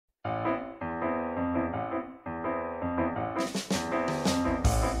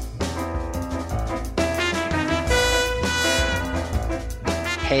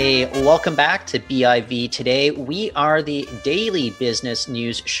Hey, welcome back to BIV Today. We are the daily business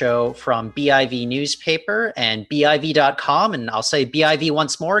news show from BIV Newspaper and BIV.com. And I'll say BIV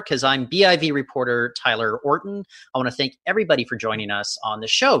once more because I'm BIV reporter Tyler Orton. I want to thank everybody for joining us on the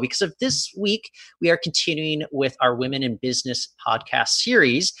show because of this week, we are continuing with our Women in Business podcast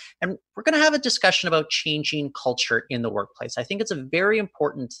series. And we're going to have a discussion about changing culture in the workplace. I think it's a very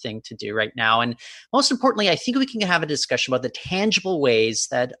important thing to do right now. And most importantly, I think we can have a discussion about the tangible ways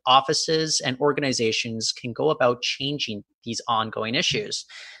that offices and organizations can go about changing these ongoing issues.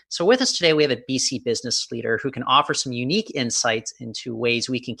 So with us today, we have a BC business leader who can offer some unique insights into ways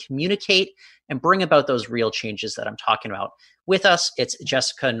we can communicate and bring about those real changes that I'm talking about. With us, it's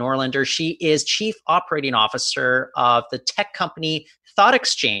Jessica Norlander. She is Chief Operating Officer of the tech company Thought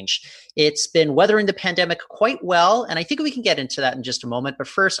Exchange. It's been weathering the pandemic quite well, and I think we can get into that in just a moment. But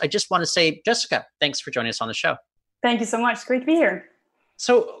first, I just want to say, Jessica, thanks for joining us on the show. Thank you so much. Great to be here.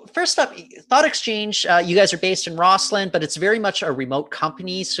 So first up, Thought Exchange, you guys are based in Rossland, but it's very much a remote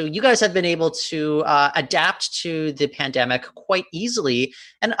company. So you guys have been able to adapt to the pandemic quite easily.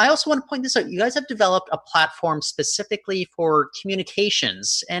 And I also want to point this out. You guys have developed a platform specifically for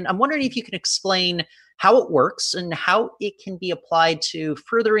communications. And I'm wondering if you can explain how it works and how it can be applied to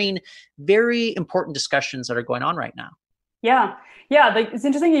furthering very important discussions that are going on right now. Yeah. It's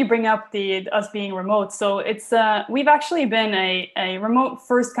interesting you bring up us being remote. So it's we've actually been a remote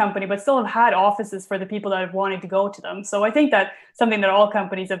first company, but still have had offices for the people that have wanted to go to them. So I think that something that all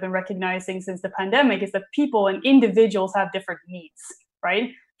companies have been recognizing since the pandemic is that people and individuals have different needs,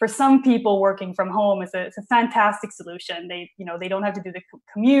 right? For some people, working from home is a fantastic solution. They don't have to do the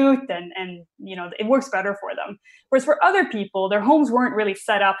commute and it works better for them. Whereas for other people, their homes weren't really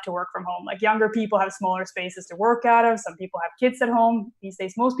set up to work from home. Like younger people have smaller spaces to work out of. Some people have kids at home. These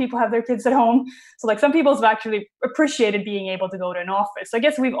days, most people have their kids at home. So like some people have actually appreciated being able to go to an office. So I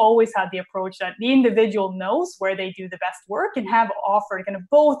guess we've always had the approach that the individual knows where they do the best work and have offered kind of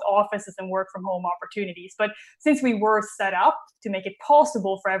both offices and work from home opportunities. But since we were set up to make it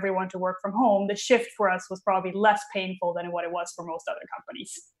possible for everyone to work from home, the shift for us was probably less painful than what it was for most other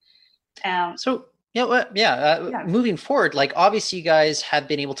companies. Moving forward, like obviously you guys have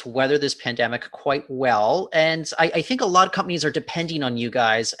been able to weather this pandemic quite well. And I think a lot of companies are depending on you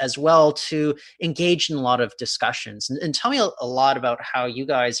guys as well to engage in a lot of discussions. And tell me a lot about how you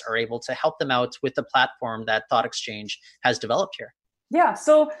guys are able to help them out with the platform that Thought Exchange has developed here. Yeah,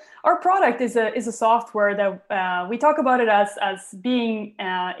 so our product is a software that we talk about it as being,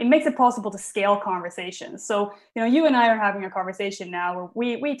 it makes it possible to scale conversations. So, you and I are having a conversation now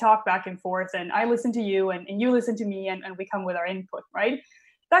where we talk back and forth and I listen to you and you listen to me and we come with our input, right?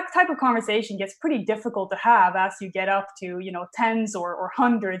 That type of conversation gets pretty difficult to have as you get up to, tens or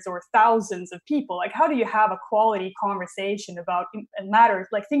hundreds or thousands of people. Like, how do you have a quality conversation about matters,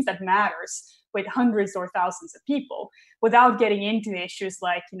 like things that matters with hundreds or thousands of people without getting into issues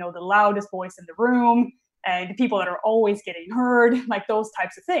like, the loudest voice in the room and the people that are always getting heard, like those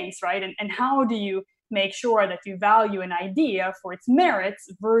types of things, right? And how do you make sure that you value an idea for its merits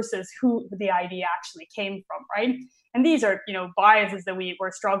versus who the idea actually came from, right? And these are, biases that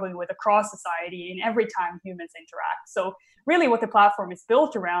we're struggling with across society and every time humans interact. So really what the platform is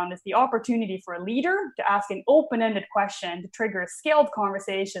built around is the opportunity for a leader to ask an open-ended question to trigger scaled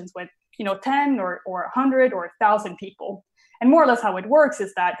conversations with, 10 or 100 or 1,000 people. And more or less how it works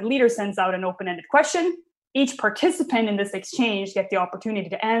is that the leader sends out an open-ended question. Each participant in this exchange gets the opportunity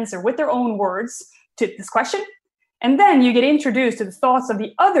to answer with their own words to this question. And then you get introduced to the thoughts of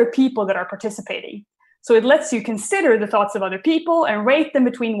the other people that are participating. So it lets you consider the thoughts of other people and rate them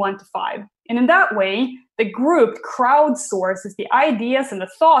between 1 to 5. And in that way, the group crowdsources the ideas and the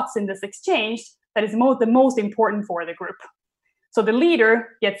thoughts in this exchange that is the most important for the group. So the leader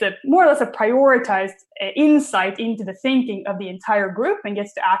gets more or less a prioritized insight into the thinking of the entire group and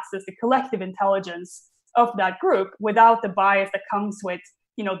gets to access the collective intelligence of that group without the bias that comes with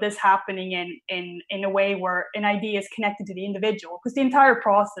this happening in a way where an idea is connected to the individual, because the entire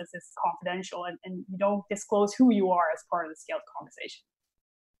process is confidential and you don't disclose who you are as part of the scaled conversation.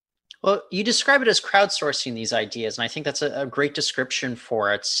 Well, you describe it as crowdsourcing these ideas, and I think that's a great description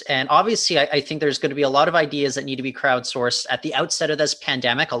for it. And obviously, I think there's going to be a lot of ideas that need to be crowdsourced at the outset of this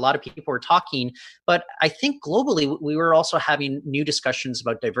pandemic. A lot of people were talking, but I think globally, we were also having new discussions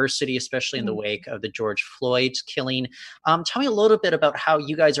about diversity, especially in the wake of the George Floyd killing. Tell me a little bit about how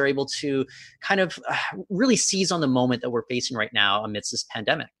you guys are able to kind of really seize on the moment that we're facing right now amidst this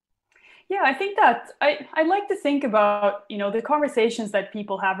pandemic. Yeah, I think that I like to think about, the conversations that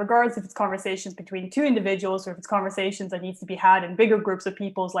people have, regardless if it's conversations between two individuals or if it's conversations that needs to be had in bigger groups of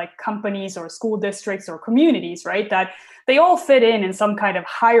peoples like companies or school districts or communities, right? That they all fit in some kind of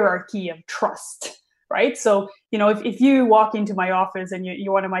hierarchy of trust, right? So, if you walk into my office and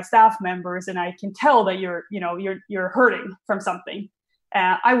you're one of my staff members and I can tell that you're hurting from something,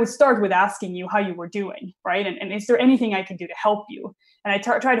 I would start with asking you how you were doing, right? And is there anything I can do to help you? And I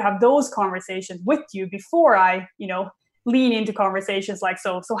try to have those conversations with you before I, lean into conversations like,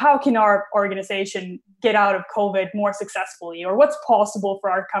 so how can our organization get out of COVID more successfully? Or what's possible for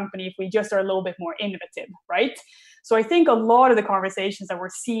our company if we just are a little bit more innovative, right? So I think a lot of the conversations that we're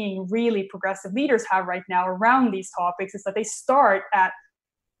seeing really progressive leaders have right now around these topics is that they start at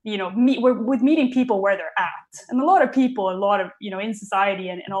with meeting people where they're at. And a lot of people, in society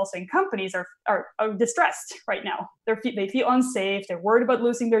and also in companies are distressed right now. They feel unsafe. They're worried about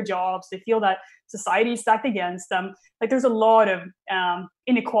losing their jobs. They feel that society is stacked against them. Like there's a lot of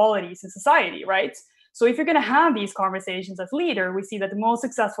inequalities in society, right? So if you're going to have these conversations as leader, we see that the most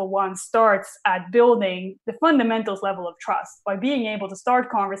successful one starts at building the fundamentals level of trust by being able to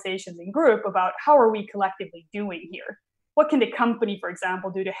start conversations in group about how are we collectively doing here? What can the company, for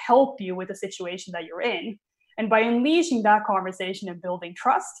example, do to help you with the situation that you're in? And by unleashing that conversation and building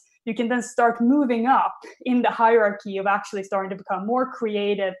trust, you can then start moving up in the hierarchy of actually starting to become more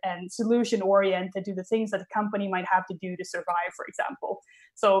creative and solution oriented to the things that the company might have to do to survive, for example.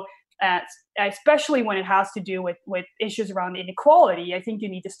 So especially when it has to do with issues around inequality, I think you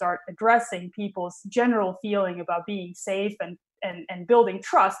need to start addressing people's general feeling about being safe and building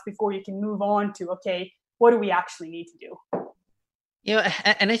trust before you can move on to, okay, what do we actually need to do?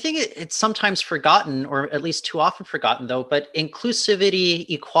 And I think it's sometimes forgotten, or at least too often forgotten, though, but inclusivity,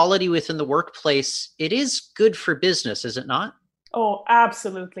 equality within the workplace, it is good for business, is it not? Oh,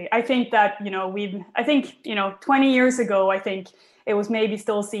 absolutely. I think that, 20 years ago, I think it was maybe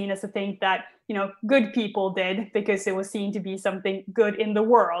still seen as a thing that, good people did because it was seen to be something good in the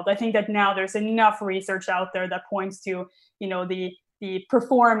world. I think that now there's enough research out there that points to, the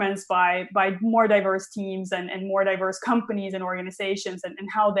performance by more diverse teams and more diverse companies and organizations and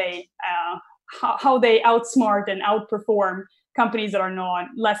how they outsmart and outperform companies that are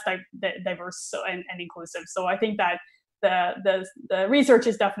less diverse and inclusive. So I think that the research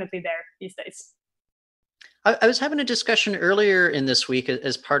is definitely there these days. I was having a discussion earlier in this week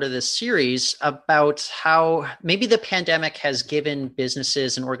as part of this series about how maybe the pandemic has given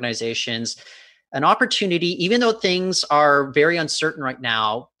businesses and organizations an opportunity, even though things are very uncertain right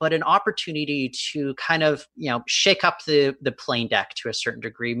now, but an opportunity to kind of, shake up the playing deck to a certain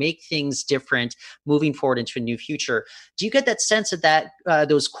degree, make things different, moving forward into a new future. Do you get that sense that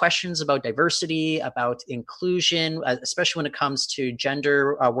those questions about diversity, about inclusion, especially when it comes to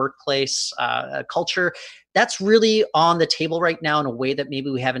gender, workplace, culture, that's really on the table right now in a way that maybe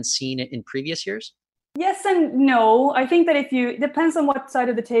we haven't seen it in previous years? Yes and no. I think that depends on what side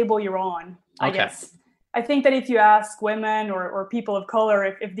of the table you're on, I guess. I think that if you ask women or people of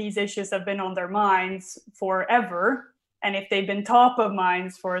color if these issues have been on their minds forever, and if they've been top of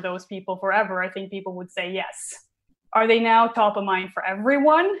minds for those people forever, I think people would say yes. Are they now top of mind for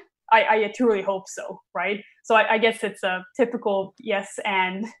everyone? I truly hope so, right? So I guess it's a typical yes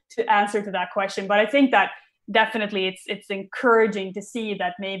and to answer to that question. But I think that definitely it's encouraging to see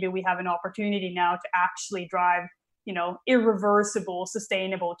that maybe we have an opportunity now to actually drive, irreversible,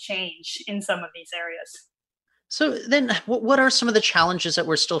 sustainable change in some of these areas. So then what are some of the challenges that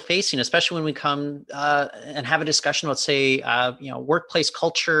we're still facing, especially when we come and have a discussion about, say, workplace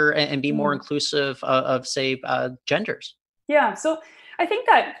culture and be more inclusive of say, genders? Yeah, so I think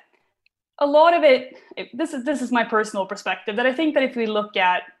that a lot of it, this is my personal perspective, that I think that if we look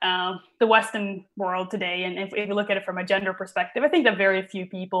at the Western world today, and if we look at it from a gender perspective, I think that very few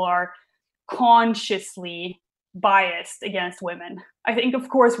people are consciously biased against women. I think, of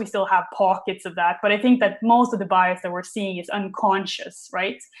course, we still have pockets of that, but I think that most of the bias that we're seeing is unconscious,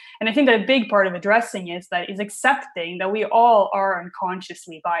 right? And I think that a big part of addressing is accepting that we all are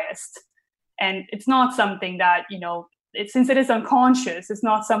unconsciously biased. And it's not something that, since it is unconscious, it's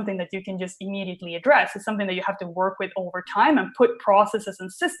not something that you can just immediately address. It's something that you have to work with over time and put processes and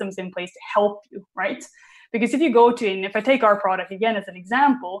systems in place to help you, right? Because if you go to, and if I take our product again as an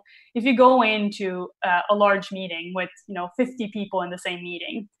example, if you go into a large meeting with 50 people in the same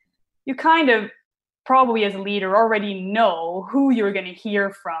meeting, you kind of probably as a leader already know who you're going to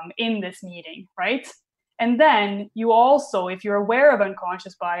hear from in this meeting, right? And then you also, if you're aware of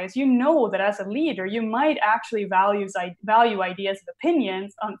unconscious bias, you know that as a leader, you might actually value ideas and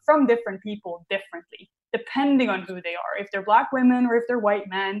opinions from different people differently, depending on who they are. If they're Black women or if they're white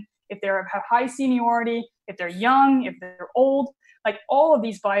men, if they have high seniority, if they're young, if they're old. Like all of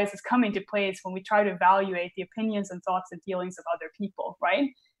these biases come into place when we try to evaluate the opinions and thoughts and feelings of other people, right?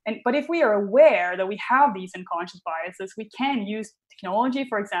 But if we are aware that we have these unconscious biases, we can use technology,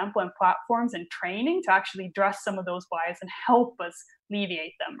 for example, and platforms and training to actually address some of those biases and help us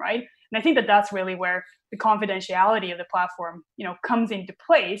alleviate them, right? And I think that that's really where the confidentiality of the platform, comes into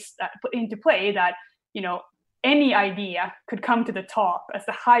play. That any idea could come to the top as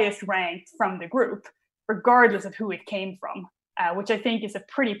the highest ranked from the group, regardless of who it came from. Which I think is a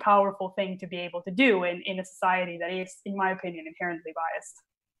pretty powerful thing to be able to do in a society that is, in my opinion, inherently biased.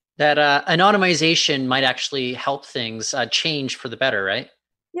 That anonymization might actually help things change for the better, right?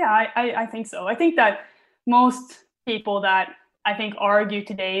 Yeah, I think so. I think that most people that I think argue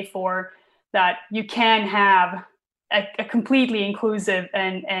today for that you can have a completely inclusive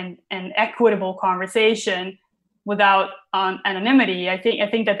and equitable conversation without anonymity, I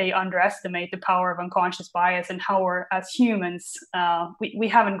think that they underestimate the power of unconscious bias and how we're, as humans, we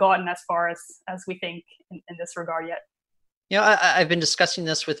haven't gotten as far as we think in this regard yet. I've been discussing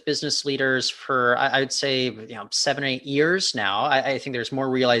this with business leaders for, I would say, 7 or 8 years now. I think there's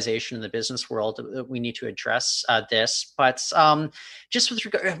more realization in the business world that we need to address this. But just with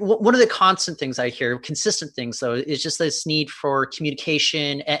regard, one of the constant things I hear, consistent things though, is just this need for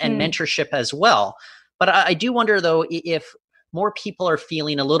communication and mentorship as well. But I do wonder, though, if more people are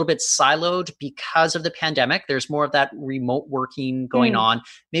feeling a little bit siloed because of the pandemic. There's more of that remote working going on,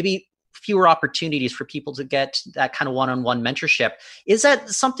 maybe fewer opportunities for people to get that kind of one-on-one mentorship. Is that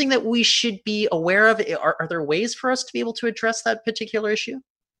something that we should be aware of? Are there ways for us to be able to address that particular issue?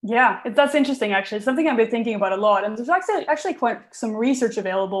 Yeah, that's interesting, actually. It's something I've been thinking about a lot. And there's actually quite some research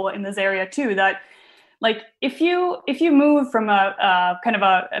available in this area, too, that like if you move from a kind of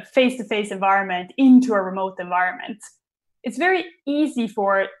a face-to-face environment into a remote environment, it's very easy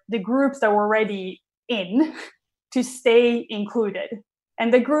for the groups that were already in to stay included.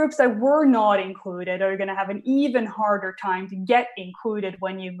 And the groups that were not included are going to have an even harder time to get included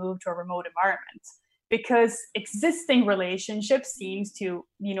when you move to a remote environment, because existing relationships seems to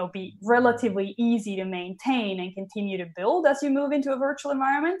be relatively easy to maintain and continue to build as you move into a virtual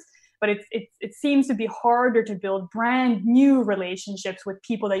environment. But it seems to be harder to build brand new relationships with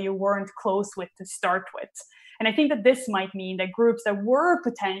people that you weren't close with to start with. And I think that this might mean that groups that were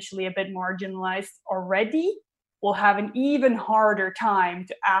potentially a bit marginalized already will have an even harder time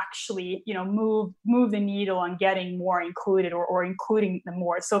to actually, move the needle on getting more included or including them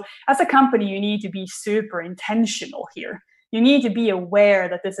more. So as a company, you need to be super intentional here. You need to be aware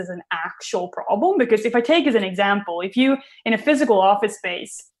that this is an actual problem, because if I take as an example, if you in a physical office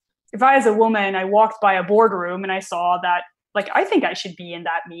space, if I, as a woman, I walked by a boardroom and I saw that, like, I think I should be in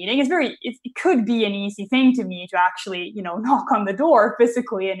that meeting, it could be an easy thing to me to actually, knock on the door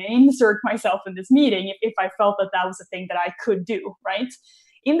physically and insert myself in this meeting if I felt that that was a thing that I could do, right?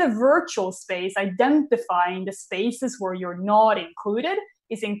 In the virtual space, identifying the spaces where you're not included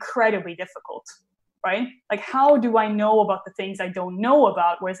is incredibly difficult, right? Like, how do I know about the things I don't know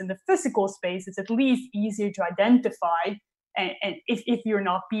about? Whereas in the physical space, it's at least easier to identify and if you're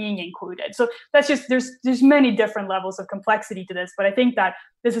not being included. So that's just, there's many different levels of complexity to this, but I think that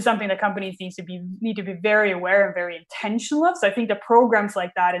this is something that companies need to be very aware and very intentional of. So I think that programs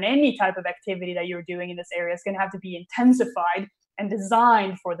like that and any type of activity that you're doing in this area is going to have to be intensified and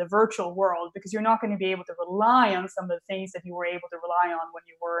designed for the virtual world, because you're not going to be able to rely on some of the things that you were able to rely on when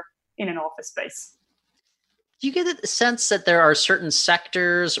you were in an office space. Do you get the sense that there are certain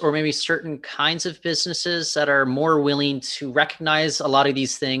sectors or maybe certain kinds of businesses that are more willing to recognize a lot of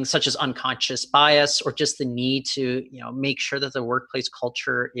these things, such as unconscious bias, or just the need to, make sure that the workplace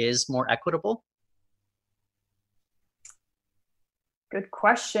culture is more equitable? Good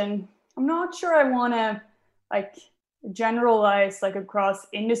question. I'm not sure I want to generalize across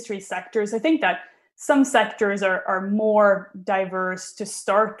industry sectors. I think that some sectors are more diverse to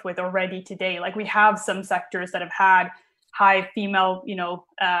start with already today. Like, we have some sectors that have had high female,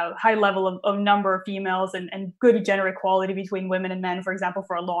 high level of number of females and good gender equality between women and men, for example,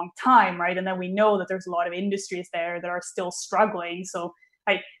 for a long time, right? And then we know that there's a lot of industries there that are still struggling. So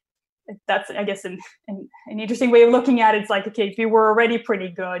that's, I guess, an interesting way of looking at it. It's like, okay, if you were already pretty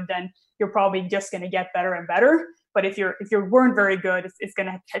good, then you're probably just going to get better and better. But if you weren't very good, it's going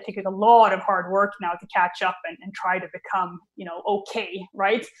to take a lot of hard work now to catch up and try to become, okay,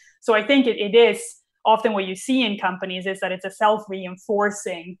 right? So I think it is often what you see in companies is that it's a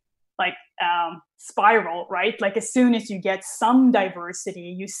self-reinforcing spiral, right? Like, as soon as you get some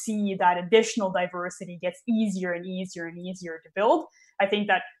diversity, you see that additional diversity gets easier and easier and easier to build. I think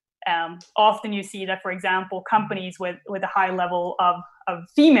that often you see that, for example, companies with a high level of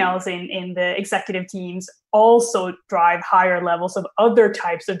females in the executive teams also drive higher levels of other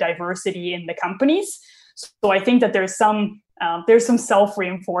types of diversity in the companies. So I think that there's some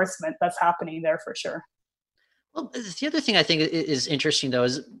self-reinforcement that's happening there for sure. Well, the other thing I think is interesting, though,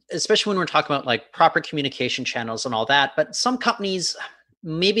 is especially when we're talking about like proper communication channels and all that, but some companies,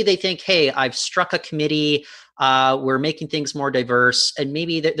 maybe they think, hey, I've struck a committee, we're making things more diverse, and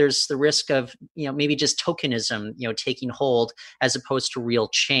maybe there's the risk of, maybe just tokenism, taking hold as opposed to real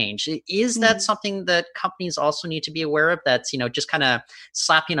change. Is that something that companies also need to be aware of? That's, just kind of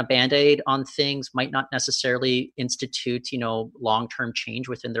slapping a Band-Aid on things might not necessarily institute, long-term change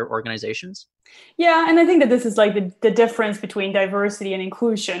within their organizations? Yeah, and I think that this is like the difference between diversity and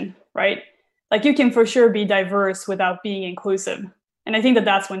inclusion, right? Like you can for sure be diverse without being inclusive. And I think that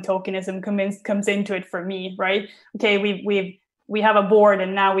that's when tokenism comes into it for me, right? Okay, we have a board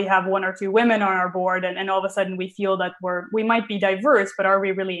and now we have 1 or 2 women on our board, and all of a sudden we feel that we might be diverse, but are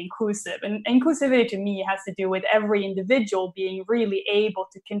we really inclusive? And inclusivity to me has to do with every individual being really able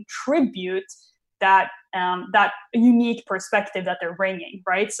to contribute that unique perspective that they're bringing,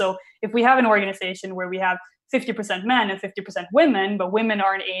 right? So if we have an organization where we have 50% men and 50% women, but women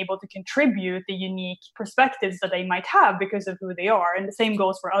aren't able to contribute the unique perspectives that they might have because of who they are. And the same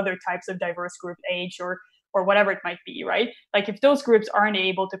goes for other types of diverse group, age or whatever it might be, right? Like if those groups aren't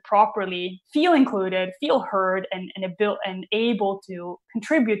able to properly feel included, feel heard, and able to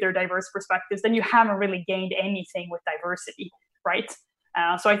contribute their diverse perspectives, then you haven't really gained anything with diversity, right?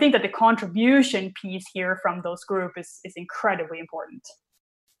 So I think that the contribution piece here from those groups is incredibly important.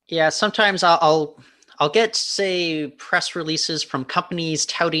 Yeah, sometimes I'll get, say, press releases from companies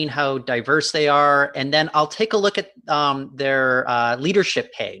touting how diverse they are, and then I'll take a look at their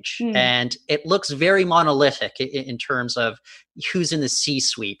leadership page, and it looks very monolithic in terms of who's in the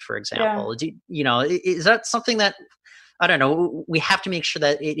C-suite, for example. Yeah. Is that something that, I don't know, we have to make sure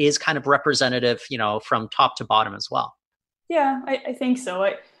that it is kind of representative, from top to bottom as well? Yeah, I think so.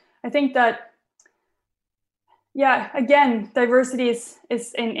 I think that, yeah, again, diversity is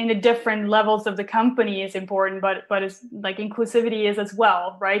in the different levels of the company is important, but it's like inclusivity is as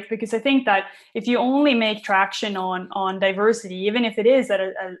well, right? Because I think that if you only make traction on diversity, even if it is at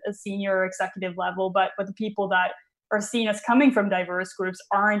a senior executive level, but the people that are seen as coming from diverse groups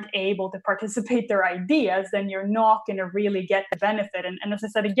aren't able to participate their ideas, then you're not going to really get the benefit. And as I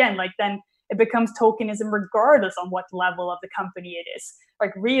said, again, like then it becomes tokenism regardless on what level of the company it is.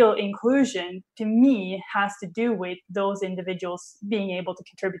 Like real inclusion, to me, has to do with those individuals being able to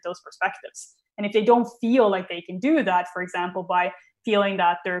contribute those perspectives. And if they don't feel like they can do that, for example, by feeling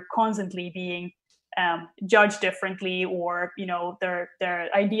that they're constantly being judged differently, or their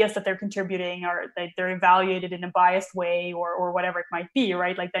ideas that they're contributing are they're evaluated in a biased way, or whatever it might be,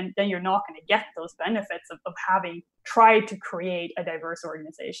 right? Like then you're not going to get those benefits of having tried to create a diverse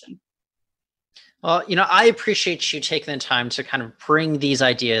organization. Well, I appreciate you taking the time to kind of bring these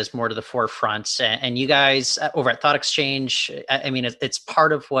ideas more to the forefront. And you guys over at Thought Exchange, I mean, it's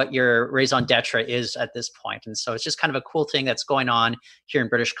part of what your raison d'etre is at this point. And so it's just kind of a cool thing that's going on here in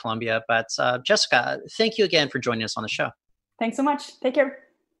British Columbia. But Jessica, thank you again for joining us on the show. Thanks so much. Take care.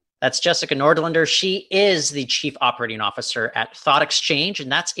 That's Jessica Nordlander. She is the Chief Operating Officer at Thought Exchange,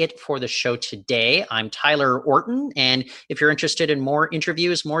 and that's it for the show today. I'm Tyler Orton, and if you're interested in more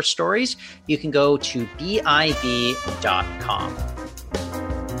interviews, more stories, you can go to BIV.com.